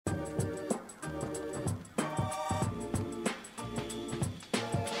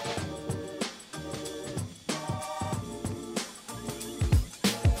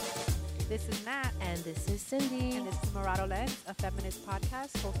This is Cindy. And this is Morado Lens, a feminist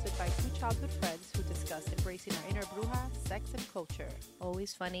podcast hosted by two childhood friends who discuss embracing our inner bruja, sex, and culture.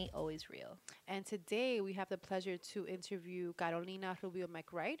 Always funny, always real. And today we have the pleasure to interview Carolina Rubio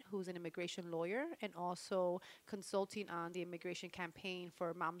McWright, who's an immigration lawyer and also consulting on the immigration campaign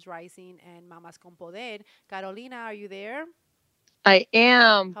for Moms Rising and Mamas con Poder. Carolina, are you there? I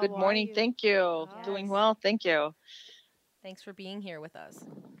am. How Good are morning. you? Thank you. Doing Yes. well. Thank you. Thanks for being here with us.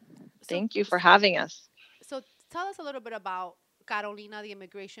 So, Thank you for having us. so tell us a little bit about Carolina, the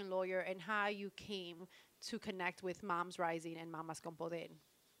immigration lawyer, and how you came to connect with Moms Rising and Mamas con Poder.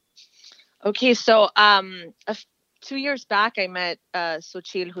 Okay, so 2 years back, I met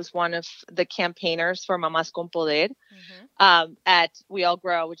Xochitl, who's one of the campaigners for Mamas con Poder at We All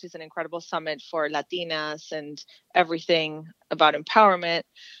Grow, which is an incredible summit for Latinas and everything about empowerment.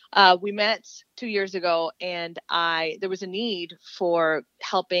 We met 2 years ago, and there was a need for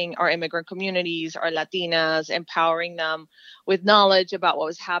helping our immigrant communities, our Latinas, empowering them with knowledge about what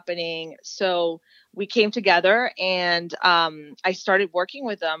was happening. So we came together, and I started working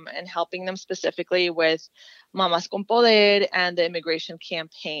with them and helping them specifically with Mamas con Poder and the immigration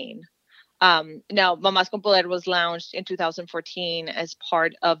campaign. Now, Mamas con Poder was launched in 2014 as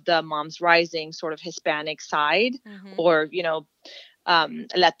part of the Moms Rising sort of Hispanic side, or,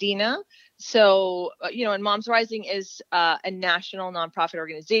 Latina. So, and Moms Rising is a national nonprofit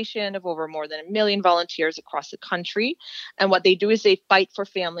organization of over more than 1 million volunteers across the country. And what they do is they fight for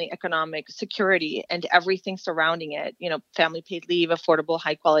family economic security and everything surrounding it, family paid leave, affordable,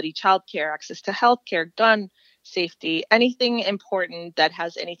 high quality childcare, access to healthcare, gun safety, anything important that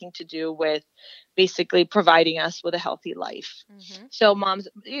has anything to do with basically providing us with a healthy life. So Moms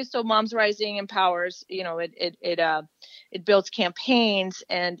Rising empowers, it builds campaigns,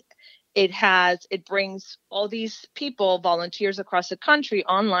 and it brings all these people, volunteers across the country,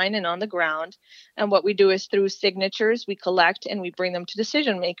 online and on the ground. And what we do is through signatures, we collect and we bring them to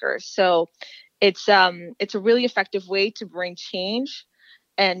decision makers. So it's a really effective way to bring change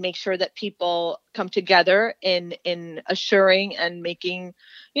and make sure that people come together in assuring and making,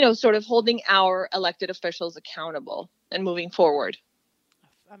 sort of holding our elected officials accountable and moving forward.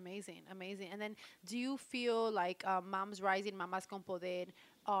 Amazing. And then do you feel like Moms Rising, Mamas con Poder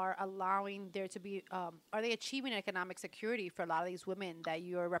are allowing there to be, are they achieving economic security for a lot of these women that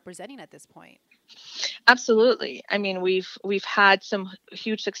you're representing at this point? Absolutely. I mean, we've had some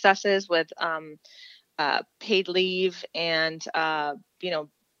huge successes with paid leave and,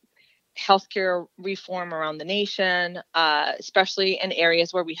 healthcare reform around the nation, especially in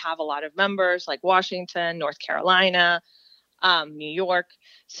areas where we have a lot of members like Washington, North Carolina, New York.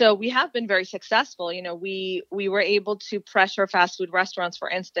 So we have been very successful. We were able to pressure fast food restaurants, for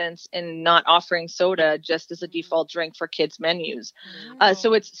instance, in not offering soda just as a default drink for kids' menus.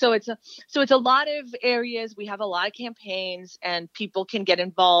 So it's a lot of areas. We have a lot of campaigns, and people can get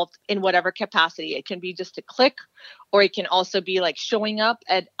involved in whatever capacity. It can be just a click, or it can also be like showing up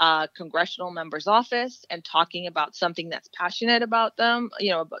at a congressional member's office and talking about something that's passionate about them,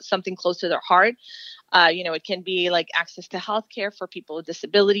 about something close to their heart. It can be like access to healthcare for people with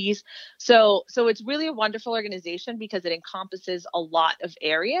disabilities. So it's really a wonderful organization because it encompasses a lot of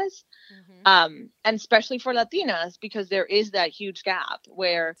areas, and especially for Latinas, because there is that huge gap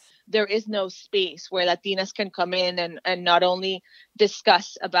where there is no space where Latinas can come in and not only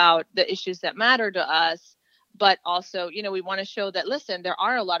discuss about the issues that matter to us, but also, we want to show that, listen, there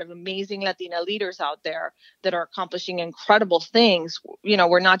are a lot of amazing Latina leaders out there that are accomplishing incredible things.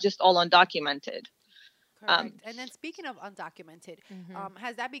 We're not just all undocumented. Correct. And then speaking of undocumented,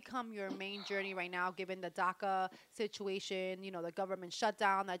 has that become your main journey right now, given the DACA situation, the government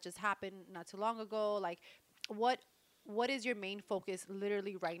shutdown that just happened not too long ago? Like, what is your main focus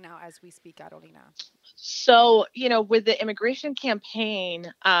literally right now as we speak, Carolina? So, with the immigration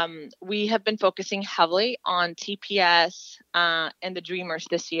campaign, we have been focusing heavily on TPS and the Dreamers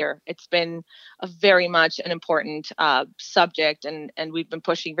this year. It's been a very much an important subject, and we've been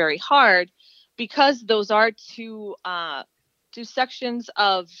pushing very hard, because those are two sections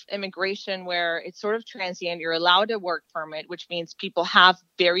of immigration where it's sort of transient. You're allowed a work permit, which means people have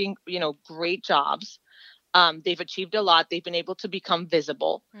very, great jobs. They've achieved a lot. They've been able to become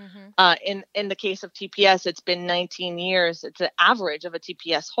visible. In the case of TPS, it's been 19 years. It's an average of a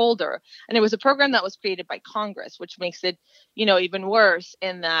TPS holder. And it was a program that was created by Congress, which makes it, even worse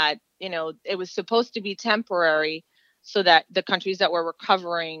in that, it was supposed to be temporary so that the countries that were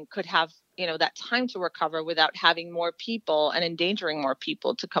recovering could have, that time to recover without having more people and endangering more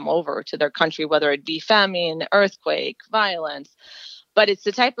people to come over to their country, whether it be famine, earthquake, violence. But it's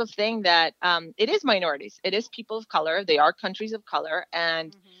the type of thing that it is minorities. It is people of color. They are countries of color.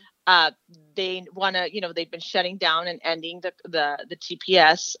 And uh, they want to, they've been shutting down and ending the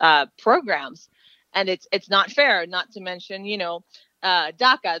TPS programs, and it's not fair. Not to mention,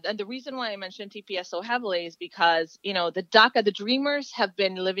 DACA. And the reason why I mentioned TPS so heavily is because, the Dreamers have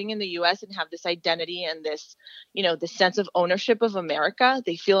been living in the U.S. and have this identity and this, this sense of ownership of America.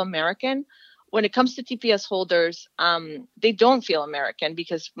 They feel American. When it comes to TPS holders, they don't feel American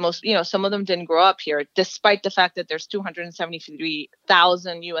because some of them didn't grow up here, despite the fact that there's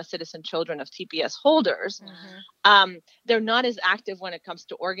 273,000 U.S. citizen children of TPS holders. Mm-hmm. They're not as active when it comes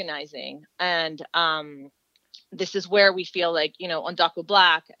to organizing. And this is where we feel like, Undaku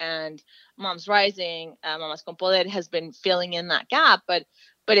Black and Moms Rising, Mamas con Poder has been filling in that gap. But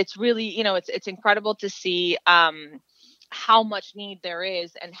it's really, it's incredible to see how much need there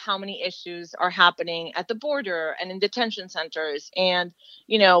is and how many issues are happening at the border and in detention centers and,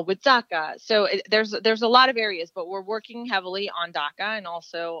 with DACA. So there's a lot of areas, but we're working heavily on DACA and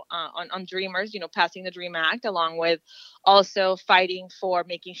also on Dreamers, passing the DREAM Act, along with also fighting for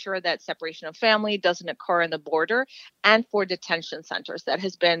making sure that separation of family doesn't occur in the border, and for detention centers. That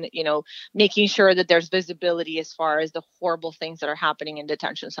has been, making sure that there's visibility as far as the horrible things that are happening in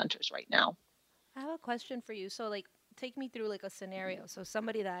detention centers right now. I have a question for you. So, like, take me through like a scenario. So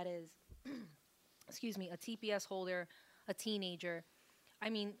somebody that is, excuse me, a TPS holder, a teenager. I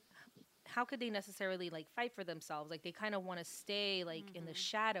mean, how could they necessarily like fight for themselves? Like they kind of want to stay like in the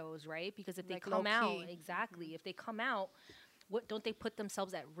shadows, right? Because if they come out, exactly, if they come out, what don't they put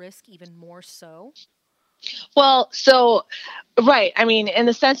themselves at risk even more so? Well, so, right. I mean, in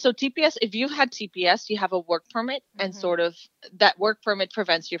the sense, so TPS, if you've had TPS, you have a work permit, and sort of that work permit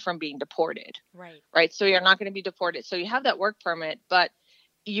prevents you from being deported. Right. Right. So you're not going to be deported. So you have that work permit, but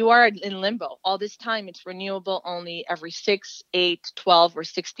you are in limbo all this time. It's renewable only every 6, 8, 12, or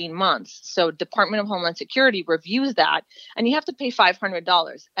 16 months. So Department of Homeland Security reviews that, and you have to pay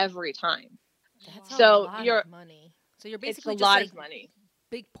 $500 every time. That's a lot of money. So you're basically it's a lot of money.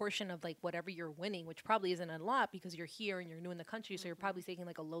 Big portion of like whatever you're winning, which probably isn't a lot because you're here and you're new in the country, so you're probably taking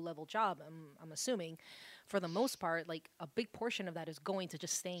like a low-level job. I'm assuming, for the most part, like a big portion of that is going to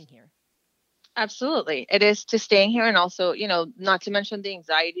just staying here. Absolutely, it is to staying here, and also, not to mention the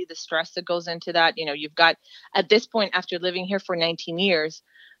anxiety, the stress that goes into that. You've got at this point, after living here for 19 years,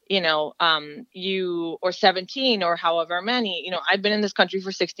 you or 17 or however many, I've been in this country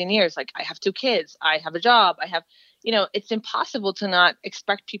for 16 years. Like I have 2 kids, I have a job, I have. It's impossible to not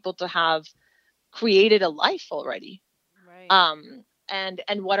expect people to have created a life already. Right.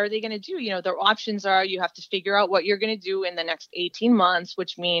 And what are they going to do? Their options are, you have to figure out what you're going to do in the next 18 months,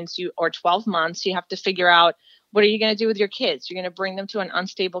 which means or 12 months, you have to figure out what are you going to do with your kids? You're going to bring them to an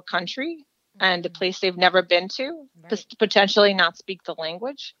unstable country and a place they've never been to, potentially not speak the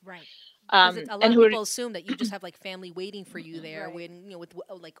language. Right. A lot of people assume that you just have like family waiting for you there, when with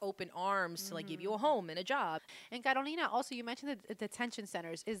like open arms to like give you a home and a job. And Carolina, also you mentioned the detention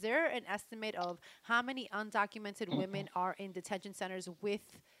centers. Is there an estimate of how many undocumented women are in detention centers with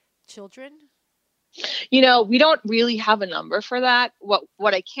children? We don't really have a number for that.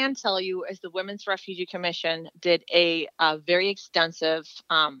 What I can tell you is the Women's Refugee Commission did a very extensive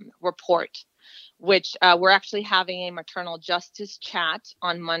report, which we're actually having a maternal justice chat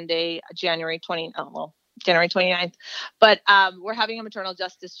on Monday, January 29th. But we're having a maternal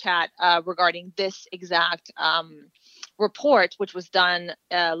justice chat regarding this exact report, which was done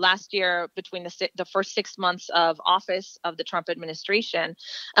last year between the first 6 months of office of the Trump administration.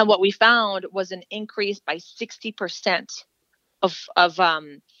 And what we found was an increase by 60% of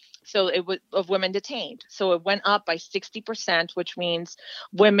women detained. So it went up by 60%, which means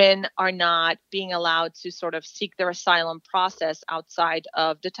women are not being allowed to sort of seek their asylum process outside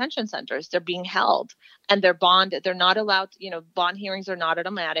of detention centers. They're being held, and they're not allowed, bond hearings are not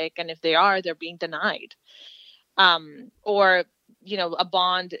automatic. And if they are, they're being denied. Or a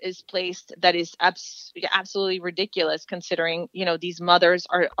bond is placed that is absolutely ridiculous, considering, these mothers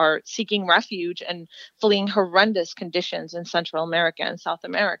are seeking refuge and fleeing horrendous conditions in Central America and South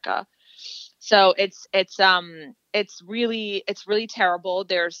America. So it's really terrible.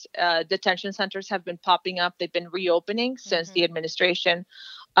 There's detention centers have been popping up. They've been reopening since the administration,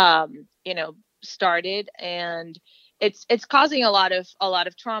 started, and it's causing a lot of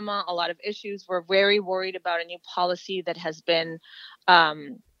trauma, a lot of issues. We're very worried about a new policy that has been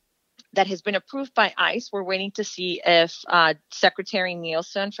approved by ICE. We're waiting to see if Secretary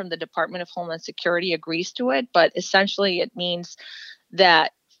Nielsen from the Department of Homeland Security agrees to it. But essentially, it means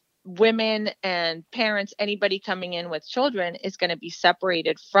that women and parents, anybody coming in with children, is going to be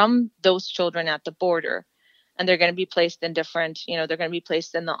separated from those children at the border. And they're going to be placed in different, they're going to be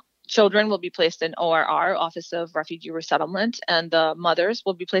placed in children will be placed in ORR, Office of Refugee Resettlement, and the mothers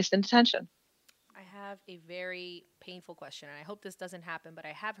will be placed in detention. I have a very painful question, and I hope this doesn't happen, but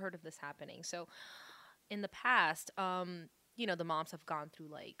I have heard of this happening. So, in the past, the moms have gone through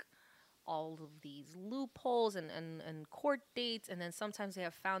like all of these loopholes and court dates, and then sometimes they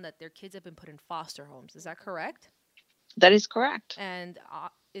have found that their kids have been put in foster homes. Is that correct? That is correct. And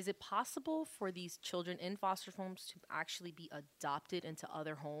is it possible for these children in foster homes to actually be adopted into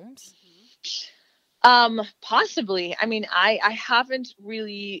other homes? Possibly. I mean, I haven't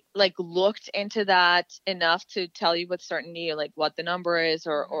really like looked into that enough to tell you with certainty like what the number is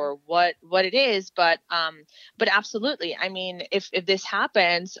or what it is, but absolutely. I mean, if this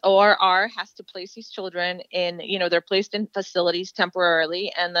happens, ORR has to place these children in, they're placed in facilities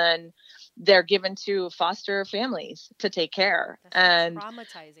temporarily, and then they're given to foster families to take care. That's And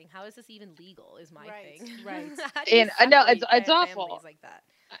traumatizing. How is this even legal? Is my thing. Right. How do you and no, it's separate awful. families like that?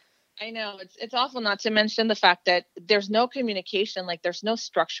 I know it's awful, not to mention the fact that there's no communication, like there's no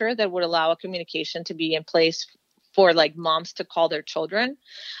structure that would allow a communication to be in place for like moms to call their children.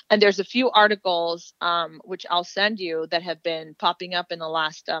 And there's a few articles, which I'll send you, that have been popping up in the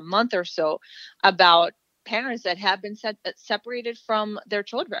last month or so about parents that have been separated from their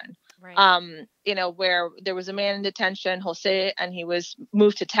children. Right. Where there was a man in detention, Jose, and he was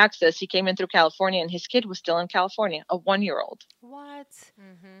moved to Texas. He came in through California, and his kid was still in California, a 1-year-old. What?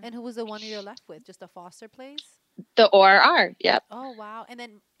 Mm-hmm. And who was the one you're left with? Just a foster place? The ORR, yep. Oh, wow. And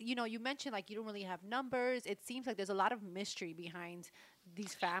then, you mentioned like you don't really have numbers. It seems like there's a lot of mystery behind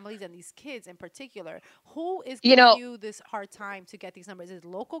these families and these kids in particular. Who is giving you this hard time to get these numbers? Is it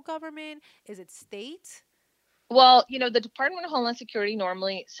local government? Is it state? Well, the Department of Homeland Security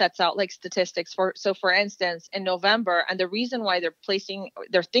normally sets out like statistics for instance, in November, and the reason why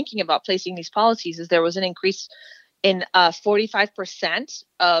they're thinking about placing these policies is there was an increase in 45%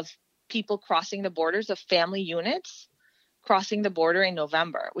 of people crossing the borders, of family units crossing the border in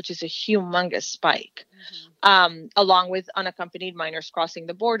November, which is a humongous spike, along with unaccompanied minors crossing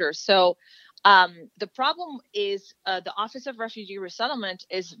the border. So the problem is the Office of Refugee Resettlement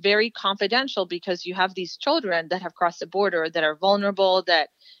is very confidential, because you have these children that have crossed the border that are vulnerable, that,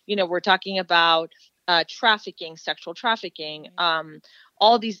 we're talking about trafficking, sexual trafficking,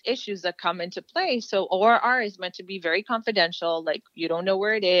 all these issues that come into play. So ORR is meant to be very confidential. Like, you don't know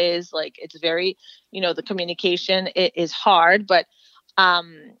where it is. Like, it's very, the communication is hard, but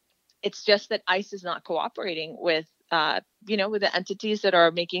it's just that ICE is not cooperating with with the entities that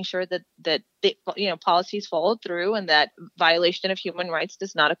are making sure that they, policies follow through, and that violation of human rights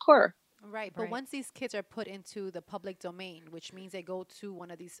does not occur. Right. But once these kids are put into the public domain, which means they go to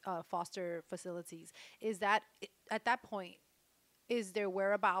one of these foster facilities, is that at that point, is their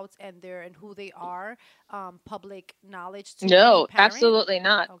whereabouts and who they are public knowledge to No, any parent? absolutely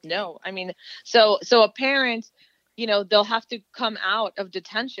not. Okay. No. I mean, so a parent, they'll have to come out of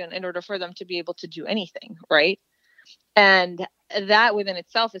detention in order for them to be able to do anything, right? And that within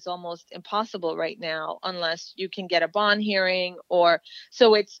itself is almost impossible right now, unless you can get a bond hearing,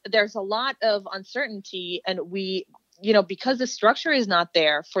 there's a lot of uncertainty, and because the structure is not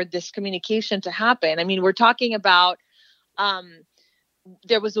there for this communication to happen. I mean, we're talking about,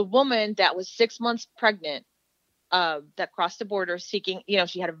 there was a woman that was 6 months pregnant, that crossed the border seeking,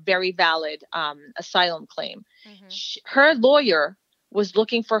 she had a very valid asylum claim. Her lawyer was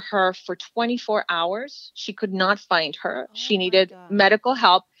looking for her for 24 hours. She could not find her. She needed medical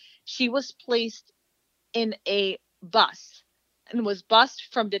help. She was placed in a bus and was bused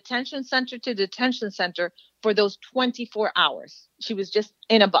from detention center to detention center for those 24 hours. She was just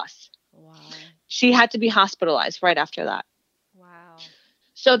in a bus. Wow. She had to be hospitalized right after that. Wow.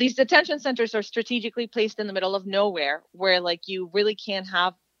 So these detention centers are strategically placed in the middle of nowhere, where like you really can't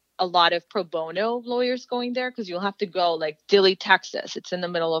have a lot of pro bono lawyers going there, because you'll have to go like Dilley, Texas. It's in the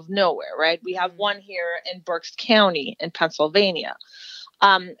middle of nowhere, right? We have one here in Berks County in Pennsylvania.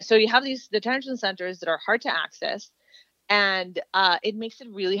 So you have these detention centers that are hard to access, and it makes it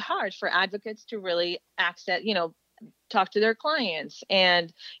really hard for advocates to really access, talk to their clients.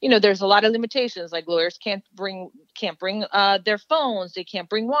 And there's a lot of limitations, like lawyers can't bring their phones, they can't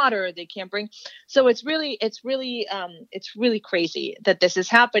bring water, they can't bring, so it's really crazy that this is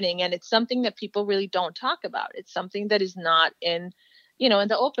happening, and it's something that people really don't talk about. It's something that is not in in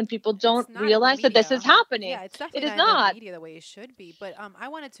the open. People don't realize that this is happening. Yeah, it's definitely not in the media the way it should be. But I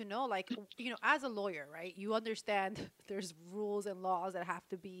wanted to know, like, as a lawyer, right, you understand there's rules and laws that have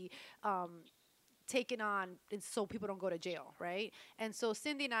to be taken on, and so people don't go to jail, right? And so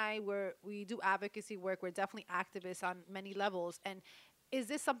Cindy and I, we do advocacy work. We're definitely activists on many levels, and is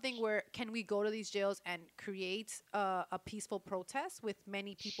this something where can we go to these jails and create a peaceful protest with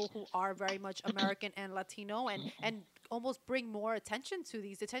many people who are very much American and Latino, and almost bring more attention to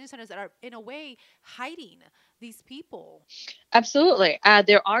these detention centers that are in a way hiding these people? Absolutely.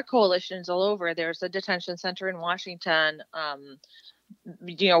 There are coalitions all over. There's a detention center in Washington.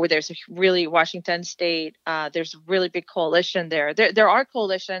 Where there's a really Washington State. There's a really big coalition there. There are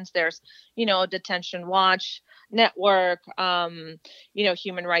coalitions. There's, Detention Watch Network.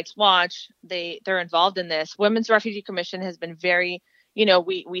 Human Rights Watch. They're involved in this. Women's Refugee Commission has been very.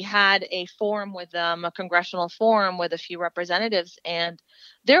 We had a forum with them, a congressional forum with a few representatives, and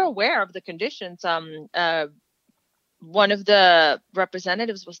they're aware of the conditions. One of the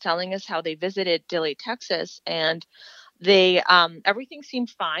representatives was telling us how they visited Dilley, Texas, and they everything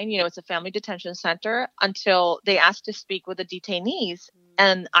seemed fine. It's a family detention center until they asked to speak with the detainees.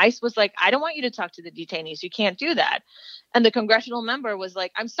 And ICE was like, I don't want you to talk to the detainees. You can't do that. And the congressional member was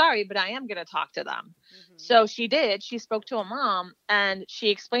like, I'm sorry, but I am going to talk to them. So she did. She spoke to a mom and she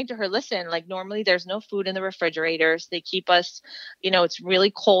explained to her, listen, like normally there's no food in the refrigerators. They keep us, it's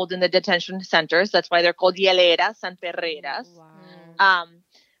really cold in the detention centers. That's why they're called hieleras and perreras. Wow.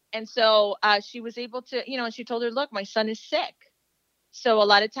 And so she was able to, and she told her, look, my son is sick. So a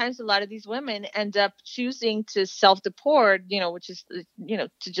lot of times, a lot of these women end up choosing to self-deport, which is,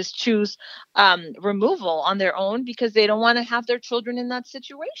 to just choose removal on their own because they don't want to have their children in that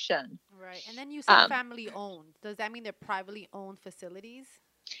situation. Right. And then you said family owned. Does that mean they're privately owned facilities?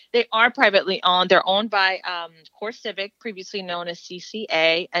 They are privately owned. They're owned by Core Civic, previously known as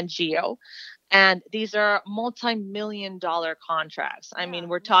CCA, and GEO. And these are multi-million-dollar contracts. I mean,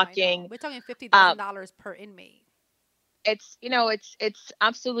 we're talking $50,000 per inmate. It's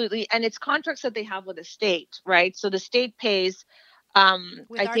absolutely, and it's contracts that they have with the state, right? So the state pays,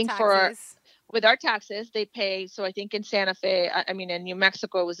 with our taxes, they pay. So I think in Santa Fe, in New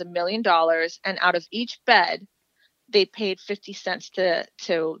Mexico, it was $1 million. And out of each bed, they paid 50 cents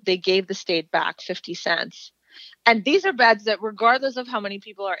they gave the state back 50 cents. And these are beds that regardless of how many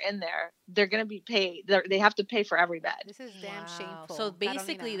people are in there, they're going to be paid. They have to pay for every bed. This is damn shameful. So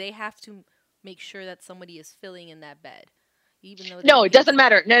basically they have to make sure that somebody is filling in that bed. Even though no, it doesn't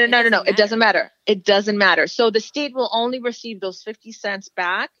matter. No. It doesn't matter. It doesn't matter. So the state will only receive those 50 cents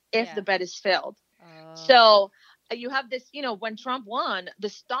back if the bed is filled. So you have this, when Trump won, the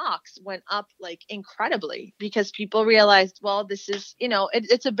stocks went up like incredibly because people realized, well, this is,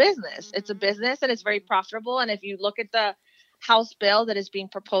 it's a business. Mm-hmm. It's a business and it's very profitable. And if you look at the House bill that is being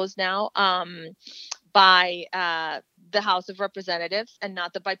proposed now by the House of Representatives and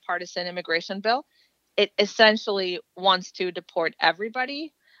not the bipartisan immigration bill, it essentially wants to deport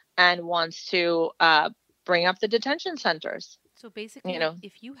everybody and wants to bring up the detention centers. So basically,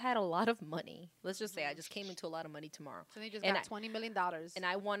 if you had a lot of money, let's just say I just came into a lot of money tomorrow. So they just got $20 million. And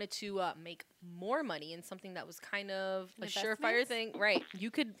I wanted to make more money in something that was kind of a surefire thing. Right. You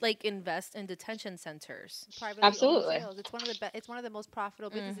could invest in detention centers. Privately Absolutely. Owned jails. It's one of the most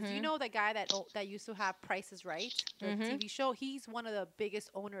profitable businesses. You know the guy that used to have Price is Right, the TV show? He's one of the biggest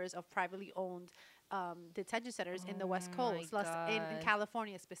owners of privately owned detention centers in the West Coast, in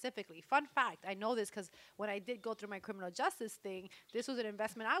California specifically. Fun fact, I know this because when I did go through my criminal justice thing, this was an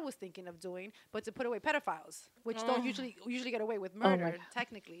investment I was thinking of doing, but to put away pedophiles, which don't usually get away with murder,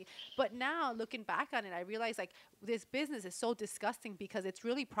 technically. But now, looking back on it, I realize this business is so disgusting because it's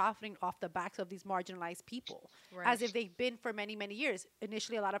really profiting off the backs of these marginalized people, as if they've been for many, many years.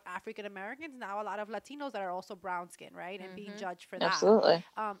 Initially, a lot of African Americans, now a lot of Latinos that are also brown skin, right, and being judged for that. Absolutely.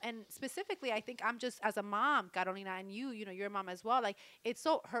 And specifically, I think I'm just as a mom, Carolina, and you're a mom as well. It's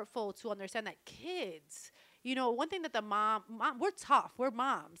so hurtful to understand that kids, one thing that the mom, we're tough. We're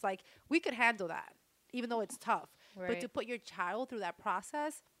moms. We could handle that, even though it's tough. Right. But to put your child through that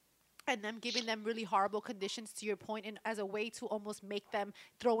process and them giving them really horrible conditions, to your point, and as a way to almost make them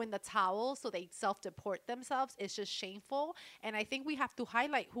throw in the towel so they self-deport themselves, is just shameful. And I think we have to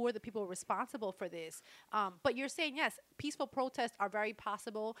highlight who are the people responsible for this. But you're saying, yes, peaceful protests are very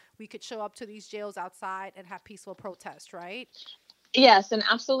possible. We could show up to these jails outside and have peaceful protests, right? Yes, and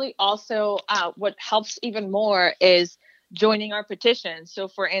absolutely. Also, what helps even more is joining our petition. So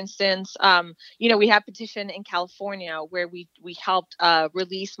for instance, we have petition in California where we helped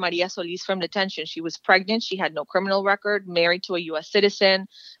release Maria Solis from detention. She was pregnant. She had no criminal record, married to a U.S. citizen,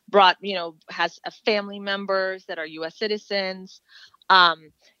 has family members that are U.S. citizens,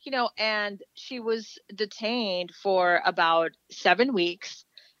 and she was detained for about 7 weeks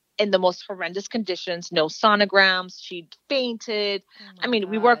in the most horrendous conditions, no sonograms. She fainted.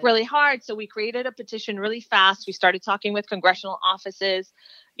 We worked really hard. So we created a petition really fast. We started talking with congressional offices,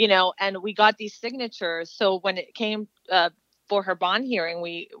 and we got these signatures. So when it came for her bond hearing,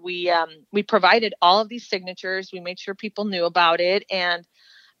 we provided all of these signatures. We made sure people knew about it, and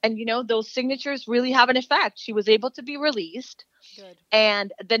those signatures really have an effect. She was able to be released. Good.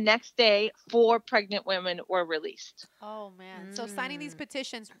 And the next day, 4 pregnant women were released. Oh man. So signing these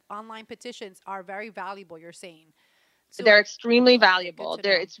petitions, online petitions, are very valuable, you're saying. They're extremely Okay, valuable.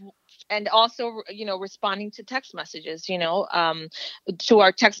 good to know. And also, responding to text messages, to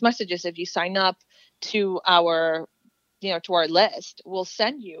our text messages. If you sign up to our list, we'll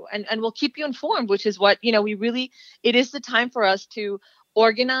send you and we'll keep you informed, which is what, it is the time for us to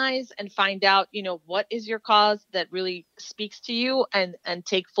organize and find out, what is your cause that really speaks to you, and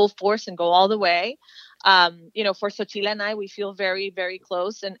take full force and go all the way. For Xochitl and I, we feel very, very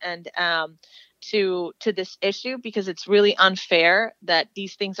close and to this issue, because it's really unfair that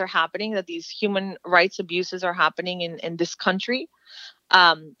these things are happening, that these human rights abuses are happening in this country,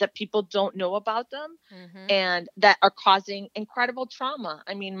 that people don't know about them, and that are causing incredible trauma.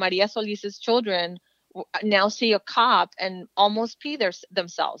 I mean, Maria Solis's children now see a cop and almost pee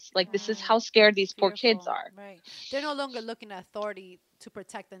themselves. Like, this is how scared these poor kids are. Right. They're no longer looking at authority to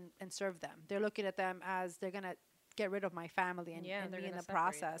protect and serve them. They're looking at them as, they're going to get rid of my family and be in the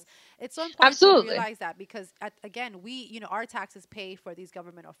process. It's so important to realize that, because again, we, our taxes pay for these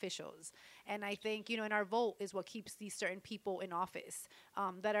government officials. And I think, in our vote is what keeps these certain people in office,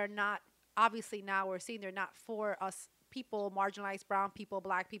 that are not, obviously now we're seeing they're not for us people, marginalized brown people,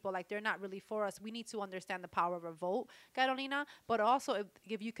 black people, like, they're not really for us. We need to understand the power of a vote, Carolina, but also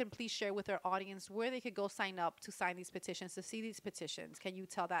if you can please share with our audience where they could go sign up to sign these petitions, to see these petitions. Can you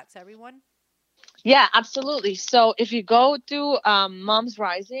tell that to everyone? Yeah, absolutely. So if you go to Moms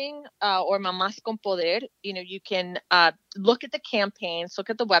Rising or Mamás con Poder, you can look at the campaigns, look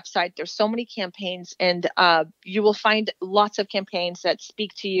at the website. There's so many campaigns, and you will find lots of campaigns that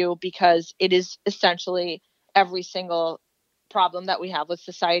speak to you, because it is essentially every single problem that we have with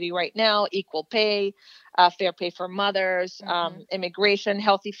society right now: equal pay, fair pay for mothers, immigration,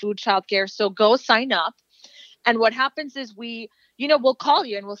 healthy food, childcare. So go sign up. And what happens is we'll call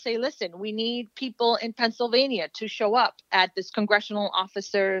you and we'll say, listen, we need people in Pennsylvania to show up at this congressional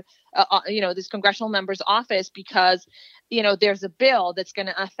officer, this congressional member's office, because, there's a bill that's going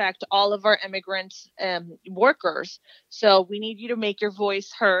to affect all of our immigrant workers. So we need you to make your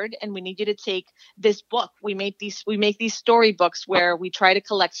voice heard, and we need you to take this book. We make these storybooks where we try to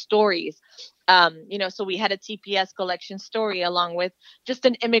collect stories. So we had a TPS collection story along with just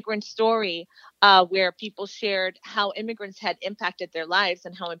an immigrant story, where people shared how immigrants had impacted their lives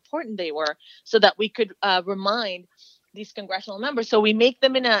and how important they were, so that we could remind these congressional members. So we make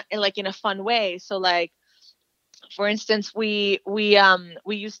them in a fun way. So, like, for instance, we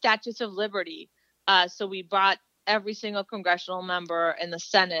use Statues of Liberty. So we brought every single congressional member in the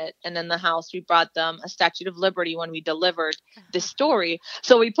Senate and in the House, we brought them a Statue of Liberty when we delivered this story.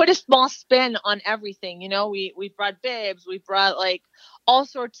 So we put a small spin on everything. We brought bibs, we brought like all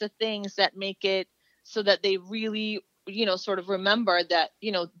sorts of things that make it so that they really, sort of remember that,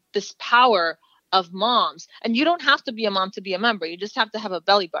 this power of moms. And you don't have to be a mom to be a member. You just have to have a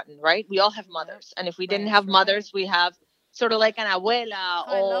belly button, right? We all have mothers. And if we didn't have mothers, we have sort of like an abuela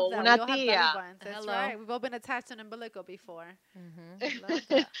or una tia. That's right. We've all been attached to an umbilical before. Love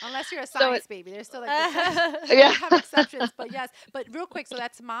that. Unless you're a science baby. There's still like have exceptions. But yes. But real quick, so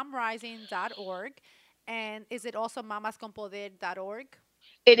that's momrising.org. And is it also mamasconpoder.org?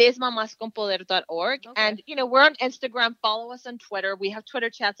 It is mamasconpoder.org. Okay. And, we're on Instagram. Follow us on Twitter. We have Twitter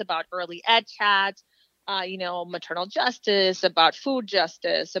chats about early ed chats, maternal justice, about food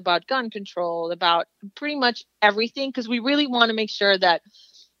justice, about gun control, about pretty much everything. Because we really want to make sure that,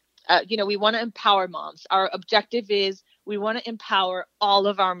 we want to empower moms. Our objective is we want to empower all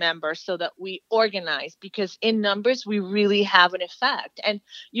of our members so that we organize, because in numbers, we really have an effect. And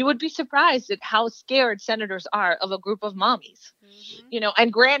you would be surprised at how scared senators are of a group of mommies,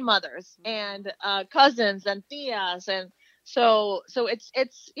 and grandmothers and cousins and tias. And so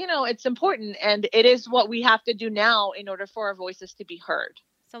it's important. And it is what we have to do now in order for our voices to be heard.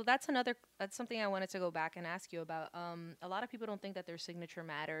 So that's something I wanted to go back and ask you about. A lot of people don't think that their signature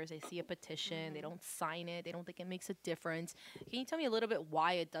matters. They see a petition, they don't sign it, they don't think it makes a difference. Can you tell me a little bit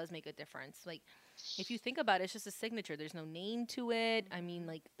why it does make a difference? Like, if you think about it, it's just a signature. There's no name to it. I mean,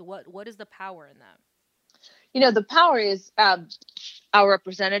 like, what is the power in that? The power is our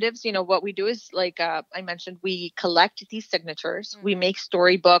representatives. What we do is, like I mentioned, we collect these signatures. We make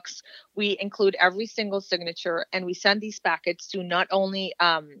storybooks. We include every single signature, and we send these packets to not only,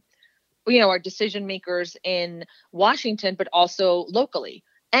 our decision makers in Washington, but also locally,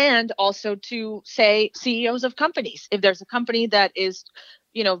 and also to, say, CEOs of companies. If there's a company that is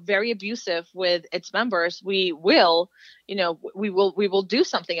very abusive with its members, we will, we will do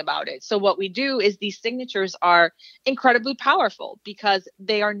something about it. So what we do is these signatures are incredibly powerful because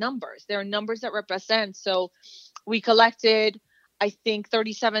they are numbers. They're numbers that represent. So we collected, I think,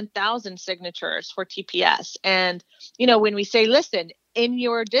 37,000 signatures for TPS. And, when we say, listen, in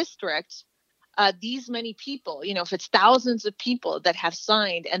your district, these many people, if it's thousands of people that have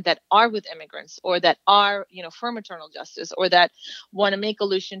signed and that are with immigrants or that are, for maternal justice or that want to make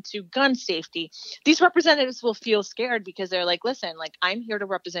allusion to gun safety, these representatives will feel scared because they're like, listen, like, I'm here to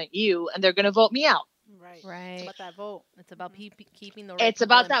represent you and they're going to vote me out. Right. Right. It's about that vote. It's about keeping the right It's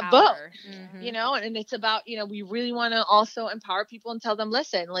people about in that power. vote, and it's about, we really want to also empower people and tell them,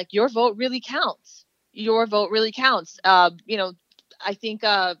 listen, like, your vote really counts. Your vote really counts. I think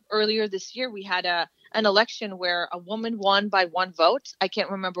earlier this year we had an election where a woman won by one vote. I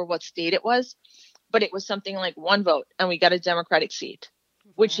can't remember what state it was, but it was something like one vote, and we got a Democratic seat,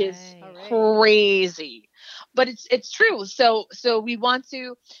 which is crazy. But it's true. So we want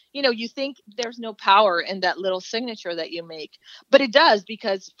to, you think there's no power in that little signature that you make, but it does,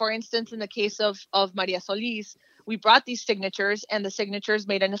 because, for instance, in the case of Maria Solis, we brought these signatures, and the signatures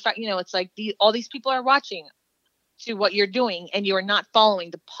made an effect. It's like all these people are watching to what you're doing, and you are not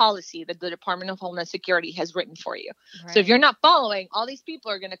following the policy that the Department of Homeland Security has written for you. Right. So if you're not following, all these people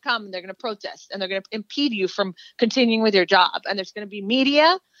are going to come and they're going to protest and they're going to impede you from continuing with your job. And there's going to be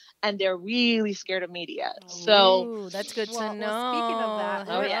media, and they're really scared of media. So that's good to know. Well, speaking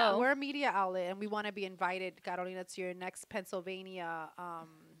of that, we're a media outlet, and we want to be invited, Carolina, to your next Pennsylvania,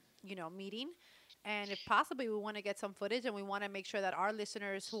 meeting. And if possibly, we want to get some footage, and we want to make sure that our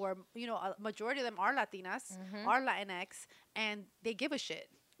listeners, who are, a majority of them are Latinas, are Latinx, and they give a shit,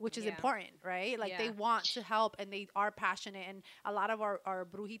 which is important, right? Like, they want to help, and they are passionate. And a lot of our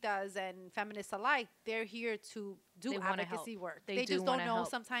brujitas and feminists alike, they're here to do advocacy work. They just don't know.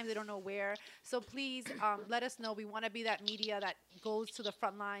 Sometimes they don't know where. So please let us know. We want to be that media that goes to the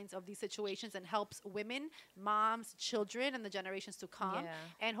front lines of these situations and helps women, moms, children, and the generations to come.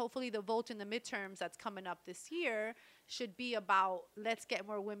 And hopefully the vote in the midterms that's coming up this year should be about, let's get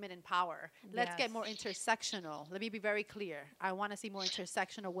more women in power. Let's get more intersectional. Let me be very clear. I want to see more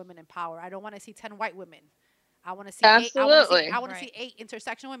intersectional women in power. I don't want to see 10 white women. I want to see Absolutely. I want to see 8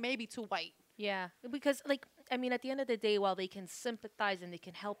 intersectional women, maybe 2 white. Yeah, because, like, I mean, at the end of the day, while they can sympathize and they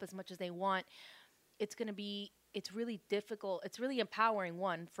can help as much as they want, it's really difficult. It's really empowering,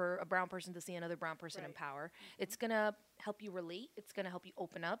 one, for a brown person to see another brown person in power. It's going to help you relate. It's going to help you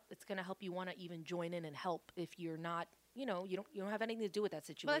open up. It's going to help you want to even join in and help if you're not, you don't have anything to do with that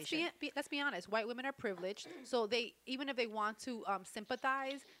situation. But let's be honest. White women are privileged, so they, even if they want to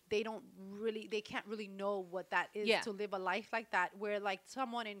sympathize, they can't really know what that is to live a life like that. Where, like,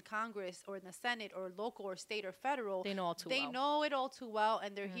 someone in Congress or in the Senate or local or state or federal, they know it all too well,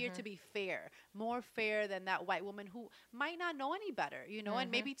 and they're here to be fair, more fair than that white woman who might not know any better,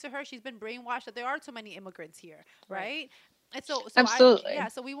 and maybe to her she's been brainwashed that there are too many immigrants here, right? And so Absolutely.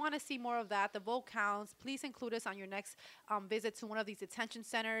 So we want to see more of that. The vote counts. Please include us on your next visit to one of these detention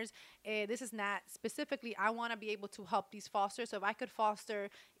centers. This is not specifically, I want to be able to help these fosters. So if I could foster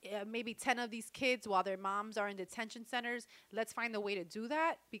maybe 10 of these kids while their moms are in detention centers, let's find a way to do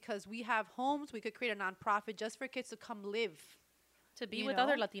that, because we have homes. We could create a nonprofit just for kids to come live. To be with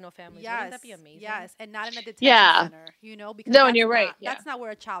other Latino families. Yes. Wouldn't that be amazing? Yes, and not in a detention center, because no, and you're right. That's not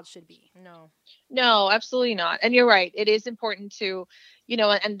where a child should be. No, absolutely not. And you're right. It is important to,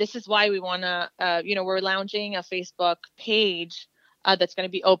 and this is why we want to, we're launching a Facebook page that's going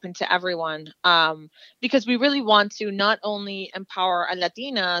to be open to everyone, because we really want to not only empower our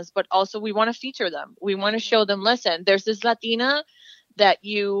Latinas, but also we want to feature them. We want to show them, listen, there's this Latina that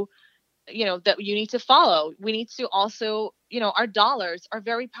that you need to follow. We need to also, our dollars are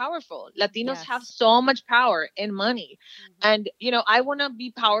very powerful. Latinos have so much power in money. And, I want to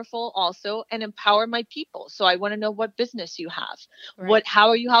be powerful also and empower my people. So I want to know what business you have. How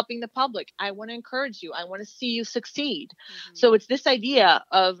are you helping the public? I want to encourage you. I want to see you succeed. So it's this idea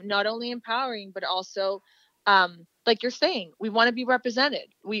of not only empowering, but also, like you're saying, we want to be represented.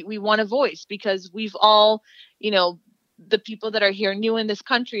 We want a voice, because we've all, the people that are here new in this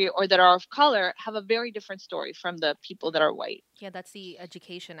country or that are of color have a very different story from the people that are white. Yeah, that's the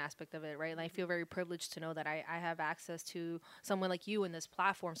education aspect of it, right? And I feel very privileged to know that I have access to someone like you in this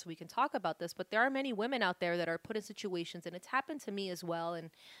platform so we can talk about this. But there are many women out there that are put in situations, and it's happened to me as well. And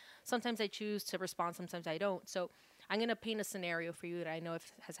sometimes I choose to respond, sometimes I don't. So I'm going to paint a scenario for you that I know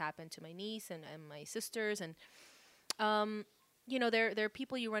has happened to my niece and my sisters. And, there are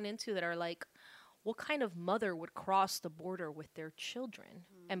people you run into that are like, what kind of mother would cross the border with their children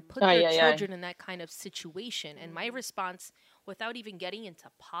and put their children in that kind of situation? And my response without even getting into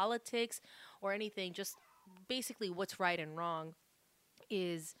politics or anything, just basically what's right and wrong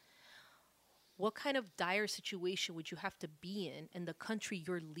is what kind of dire situation would you have to be in the country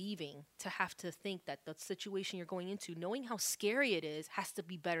you're leaving to have to think that the situation you're going into, knowing how scary it is, has to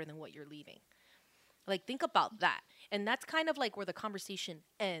be better than what you're leaving? Like, think about that. And that's kind of like where the conversation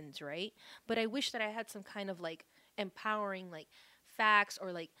ends, right? But I wish that I had some kind of like empowering, like, facts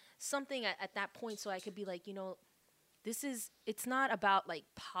or like something at that point so I could be like, it's not about like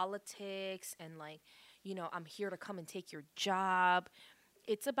politics and like, I'm here to come and take your job.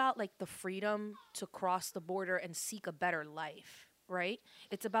 It's about like the freedom to cross the border and seek a better life, right?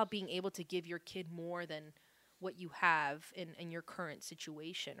 It's about being able to give your kid more than what you have in your current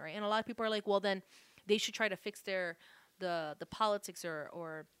situation, right? And a lot of people are like, well, then they should try to fix the politics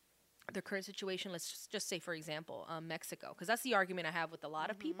or their current situation. Let's just say, for example, Mexico, because that's the argument I have with a lot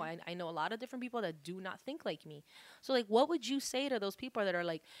of people. I know a lot of different people that do not think like me. So, like, what would you say to those people that are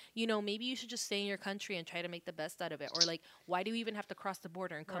like, maybe you should just stay in your country and try to make the best out of it? Or, like, why do you even have to cross the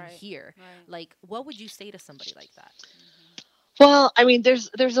border and come here? Right. Like, what would you say to somebody like that? Well, I mean, there's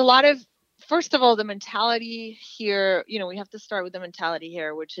a lot of, first of all, the mentality here, we have to start with the mentality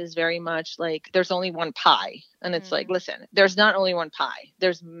here, which is very much like there's only one pie. And it's like, listen, there's not only one pie,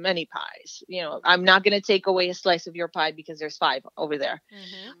 there's many pies. I'm not going to take away a slice of your pie because there's 5 over there.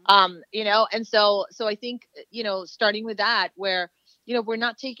 And so I think, starting with that, where, we're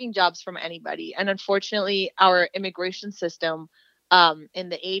not taking jobs from anybody. And unfortunately, our immigration system, in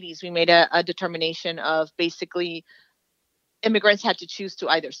the 80s, we made a determination of basically immigrants had to choose to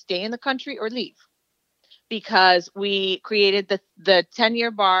either stay in the country or leave, because we created the 10-year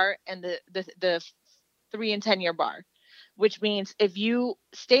bar and the 3 and 10-year bar, which means if you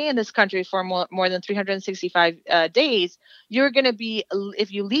stay in this country for more than 365 days, you're going to be,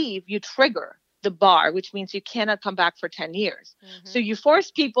 if you leave, you trigger the bar, which means you cannot come back for 10 years. So you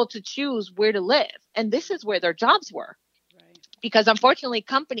force people to choose where to live. And this is where their jobs were. Because unfortunately,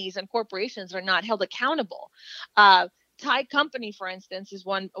 companies and corporations are not held accountable. Thai company, for instance, is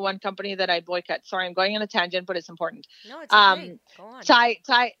one company that I boycott. Sorry, I'm going on a tangent, but it's important. No, it's okay. Go on.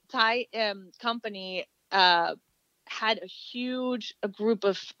 Thai company had a group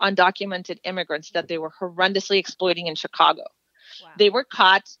of undocumented immigrants that they were horrendously exploiting in Chicago. Wow. They were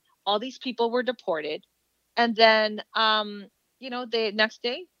caught. All these people were deported, and then the next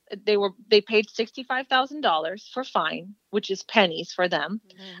day they paid $65,000 for fine, which is pennies for them,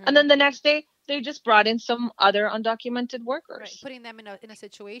 and then the next day they just brought in some other undocumented workers, right, putting them in a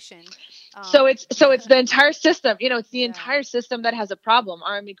situation. So it's the entire system. It's the entire system that has a problem.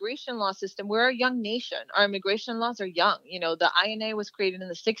 Our immigration law system. We're a young nation. Our immigration laws are young. The INA was created in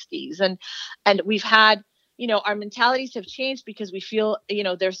the 60s, and we've had. Our mentalities have changed because we feel,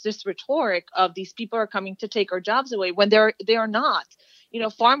 there's this rhetoric of these people are coming to take our jobs away when they are not.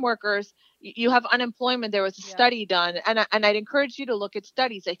 Farm workers, you have unemployment. There was a study done, and I'd encourage you to look at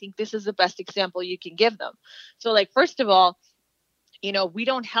studies. I think this is the best example you can give them. So, like, first of all, we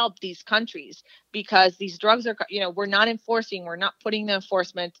don't help these countries because these drugs are, we're not putting the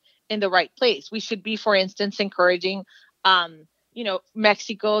enforcement in the right place. We should be, for instance, encouraging,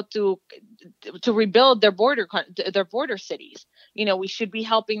 Mexico to rebuild their border cities. We should be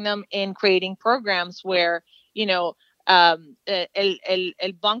helping them in creating programs where, el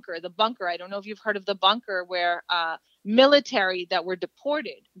bunker, the bunker. I don't know if you've heard of the bunker, where military that were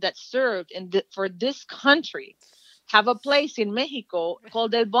deported that served for this country have a place in Mexico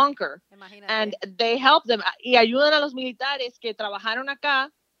called El Bunker. Imagínate. And they help them y ayudan a los militares que trabajaron acá,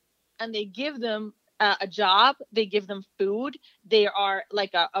 and they give them a job. They give them food. They are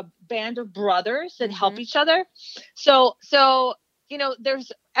like a band of brothers that help each other. So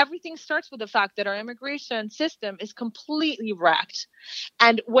there's everything starts with the fact that our immigration system is completely wrecked.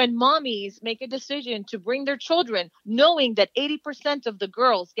 And when mommies make a decision to bring their children, knowing that 80% of the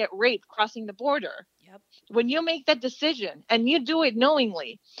girls get raped crossing the border, when you make that decision and you do it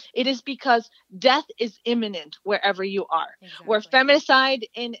knowingly, it is because death is imminent wherever you are. Exactly. Where femicide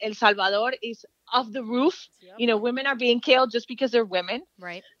in El Salvador is off the roof. Women are being killed just because they're women.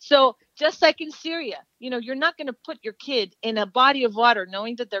 Right. So just like in Syria, you're not going to put your kid in a body of water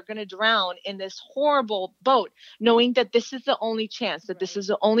knowing that they're going to drown in this horrible boat, knowing that this is the only chance, that this is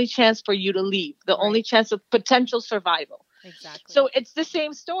the only chance for you to leave, the only chance of potential survival. Exactly. So it's the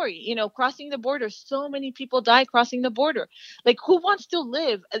same story, crossing the border. So many people die crossing the border. Like, who wants to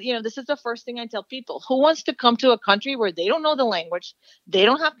live? This is the first thing I tell people. Who wants to come to a country where they don't know the language, they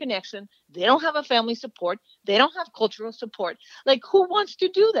don't have connection, they don't have a family support, they don't have cultural support? Like, who wants to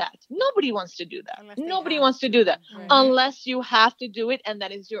do that? Nobody wants to do that. Nobody wants to do that unless you have to do it, and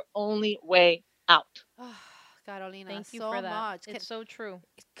that is your only way out. Carolina, Thank you so for that. much. It's so true.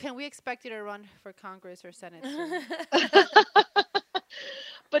 Can we expect you to run for Congress or Senate soon?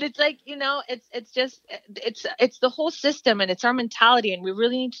 But it's like, it's just it's the whole system, and it's our mentality, and we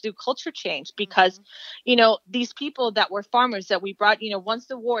really need to do culture change because Mhm. these people that were farmers that we brought, once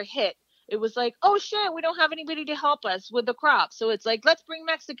the war hit, it was like, oh shit, we don't have anybody to help us with the crops, so it's like, let's bring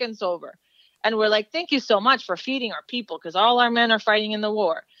Mexicans over. And we're like, thank you so much for feeding our people, because all our men are fighting in the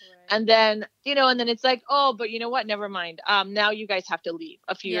war. Right. And then it's like, oh, but you know what, never mind, now you guys have to leave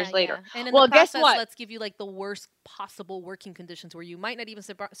a few Yeah, years later. yeah. And in the Well, guess process, what? let's give you like the worst possible working conditions where you might not even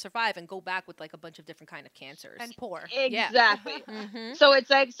survive and go back with like a bunch of different kind of cancers. And poor. Yeah. Exactly. Mm-hmm. So it's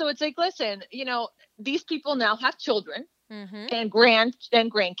like, listen, these people now have children Mm-hmm. and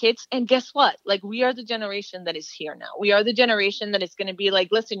grandkids, and guess what? Like, we are the generation that is here now. We are the generation that is going to be like,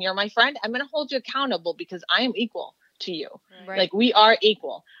 listen, you're my friend. I'm going to hold you accountable because I am equal to you. Right. Like, we are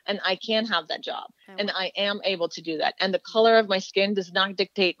equal, and I can have that job, And and I am able to do that. And the color of my skin does not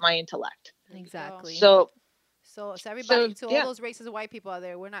dictate my intellect. there you go. Exactly. So everybody, to all yeah. those racist white people out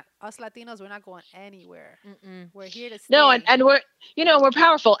there, we're not, us Latinos, we're not going anywhere. Mm-mm. We're here to stay. No, and we're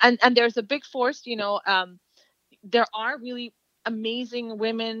powerful, and there's a big force. There are really amazing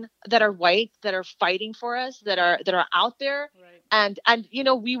women that are white that are fighting for us, that are out there. Right. And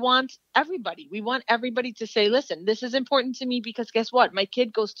we want everybody to say, listen, this is important to me because guess what? My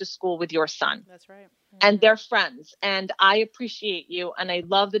kid goes to school with your son. That's right. And they're friends, and I appreciate you, and I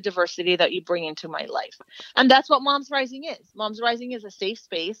love the diversity that you bring into my life. And that's what Moms Rising is. Moms Rising is a safe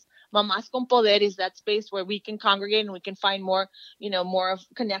space. Mamás con Poder is that space where we can congregate and we can find more of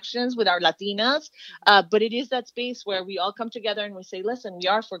connections with our Latinas. But it is that space where we all come together and we say, listen, we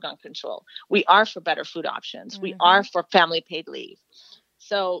are for gun control. We are for better food options. We are for family paid leave.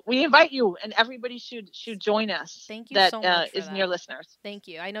 So we invite you, and everybody should join us. Thank you that so much for is that. near listeners. Thank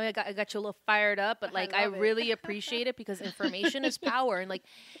you. I know I got you a little fired up, but like I love it. really appreciate it because information is power. And like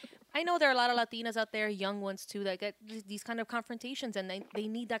I know there are a lot of Latinas out there, young ones too, that get these kind of confrontations, and they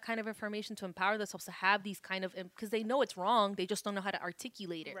need that kind of information to empower themselves to have these kind of, because they know it's wrong, they just don't know how to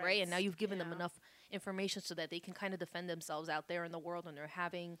articulate it, right? And now you've given them enough information so that they can kind of defend themselves out there in the world when they're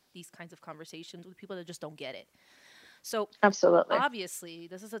having these kinds of conversations with people that just don't get it. So Absolutely. obviously,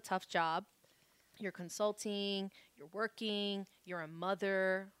 this is a tough job. You're consulting, you're working, you're a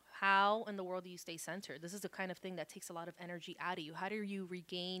mother. How in the world do you stay centered? This is the kind of thing that takes a lot of energy out of you. How do you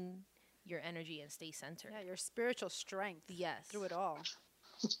regain your energy and stay centered? Yeah, your spiritual strength. Yes. Through it all.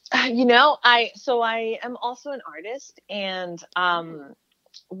 I am also an artist, and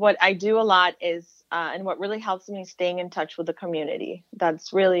what I do a lot is, and what really helps me staying in touch with the community.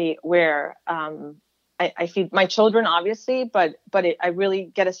 That's really where I feed my children, obviously, but I really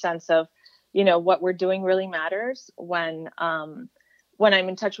get a sense of, what we're doing really matters when I'm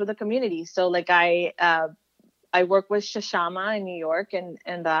in touch with the community. So like I work with Shashama in New York,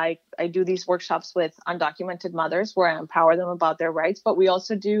 and I do these workshops with undocumented mothers where I empower them about their rights. But we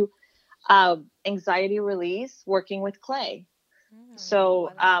also do anxiety release, working with clay. So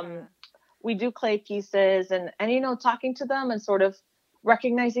we do clay pieces, and talking to them and sort of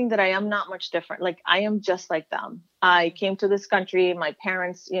recognizing that I am not much different. Like, I am just like them. I came to this country. My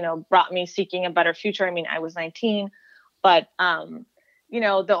parents, brought me seeking a better future. I mean, I was 19, but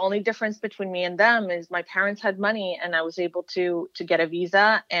the only difference between me and them is my parents had money, and I was able to get a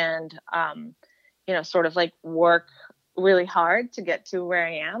visa and, sort of like work really hard to get to where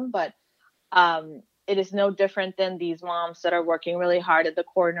I am. But it is no different than these moms that are working really hard at the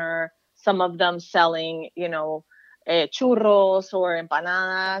corner. Some of them selling, churros or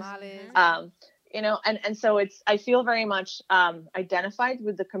empanadas. And so I feel very much identified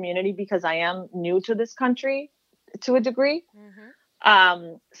with the community because I am new to this country to a degree.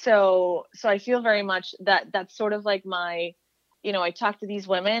 So I feel very much that's sort of like my, I talk to these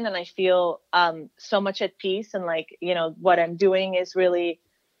women and I feel so much at peace, and like, what I'm doing is really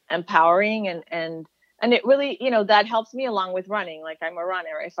empowering, and it really, that helps me along with running. Like, I'm a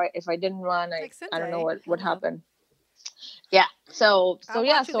runner. If I didn't run, I don't know what would happen. Yeah. So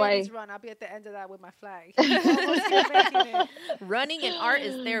I run. I'll be at the end of that with my flag. Running and art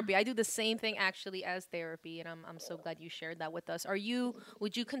is therapy. I do the same thing actually as therapy, and I'm so glad you shared that with us.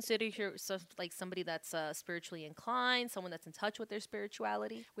 Would you consider yourself like somebody that's spiritually inclined, someone that's in touch with their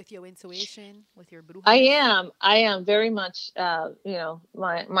spirituality, with your intuition, with your bruja? I am very much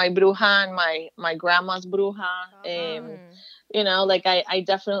my bruja and my grandma's bruja. Like I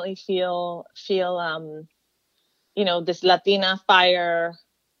definitely feel this Latina fire,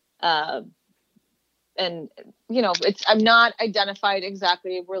 and I'm not identified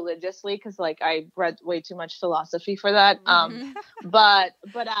exactly religiously because like I read way too much philosophy for that. But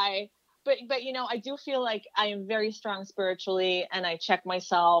but you know, I do feel like I am very strong spiritually, and I check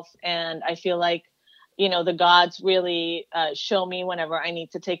myself, and I feel like, you know, the gods really show me whenever I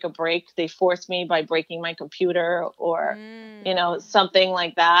need to take a break. They force me by breaking my computer or, you know, something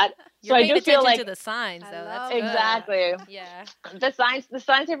like that. You're so I paying do feel attention like to the signs, though. That's love good. exactly. Yeah. The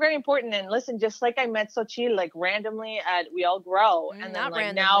signs are very important. And listen, just like I met Xochitl, like randomly at We All Grow, and then Not like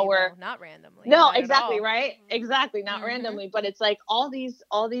randomly, now we're though. Not randomly. no, Not at exactly, all. right? Exactly, not Mhm. randomly, but it's like all these,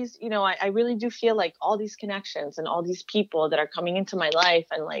 you know, I really do feel like all these connections and all these people that are coming into my life,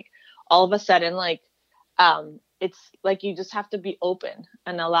 and like all of a sudden, like, it's like you just have to be open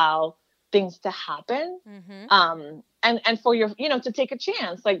and allow things to happen. And for your, you know, to take a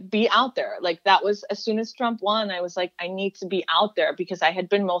chance, like be out there. Like that was as soon as Trump won, I was like, I need to be out there because I had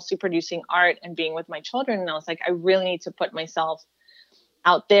been mostly producing art and being with my children. And I was like, I really need to put myself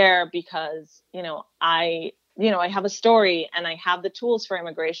out there because, you know, I have a story and I have the tools for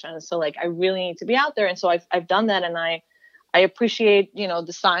immigration. So like, I really need to be out there. And so I've done that. And I appreciate, you know,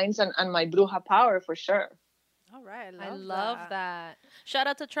 the signs and my bruja power for sure. All right, I love that. Shout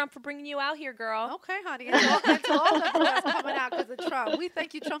out to Trump for bringing you out here, girl. Okay, honey. And to all the girls coming out because of Trump. We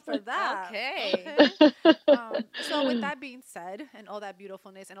thank you, Trump, for that. Okay. So with that being said, and all that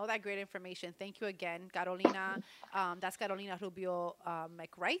beautifulness and all that great information, thank you again, Carolina. That's Carolina Rubio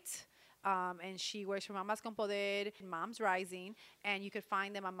McWright. And she works for Mamas con Poder, Moms Rising, and you could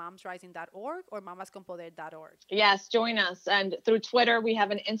find them on momsrising.org or mamasconpoder.org. Yes, join us. And through Twitter, we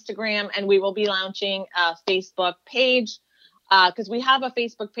have an Instagram, and we will be launching a Facebook page because we have a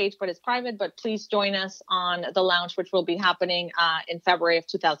Facebook page, but it's private. But please join us on the launch, which will be happening in February of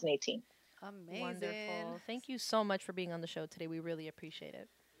 2018. Amazing. Wonderful. Thank you so much for being on the show today. We really appreciate it.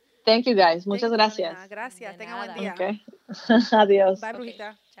 Thank you, guys. Muchas Thank you, gracias. Carolina. Gracias. De Tenga buen nada. día. Okay. Adios. Bye, Okay.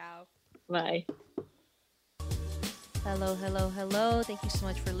 brujita. Ciao. Bye. Hello, hello, hello. Thank you so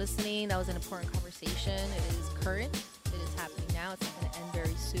much for listening. That was an important conversation. It is current. It is happening now. It's not going to end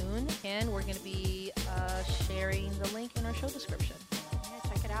very soon. And we're going to be sharing the link in our show description. Yeah,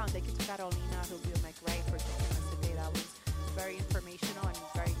 check it out. Thank you to Carolina Rubio McWright for joining us today. That was very informational and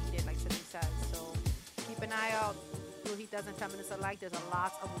very needed, like Cindy said. So keep an eye out. Brujitas and feminists alike. There's a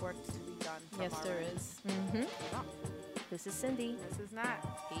lot of work to be done. Yes, there is. This is Cindy. This is Nat.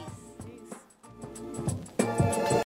 Peace. Peace.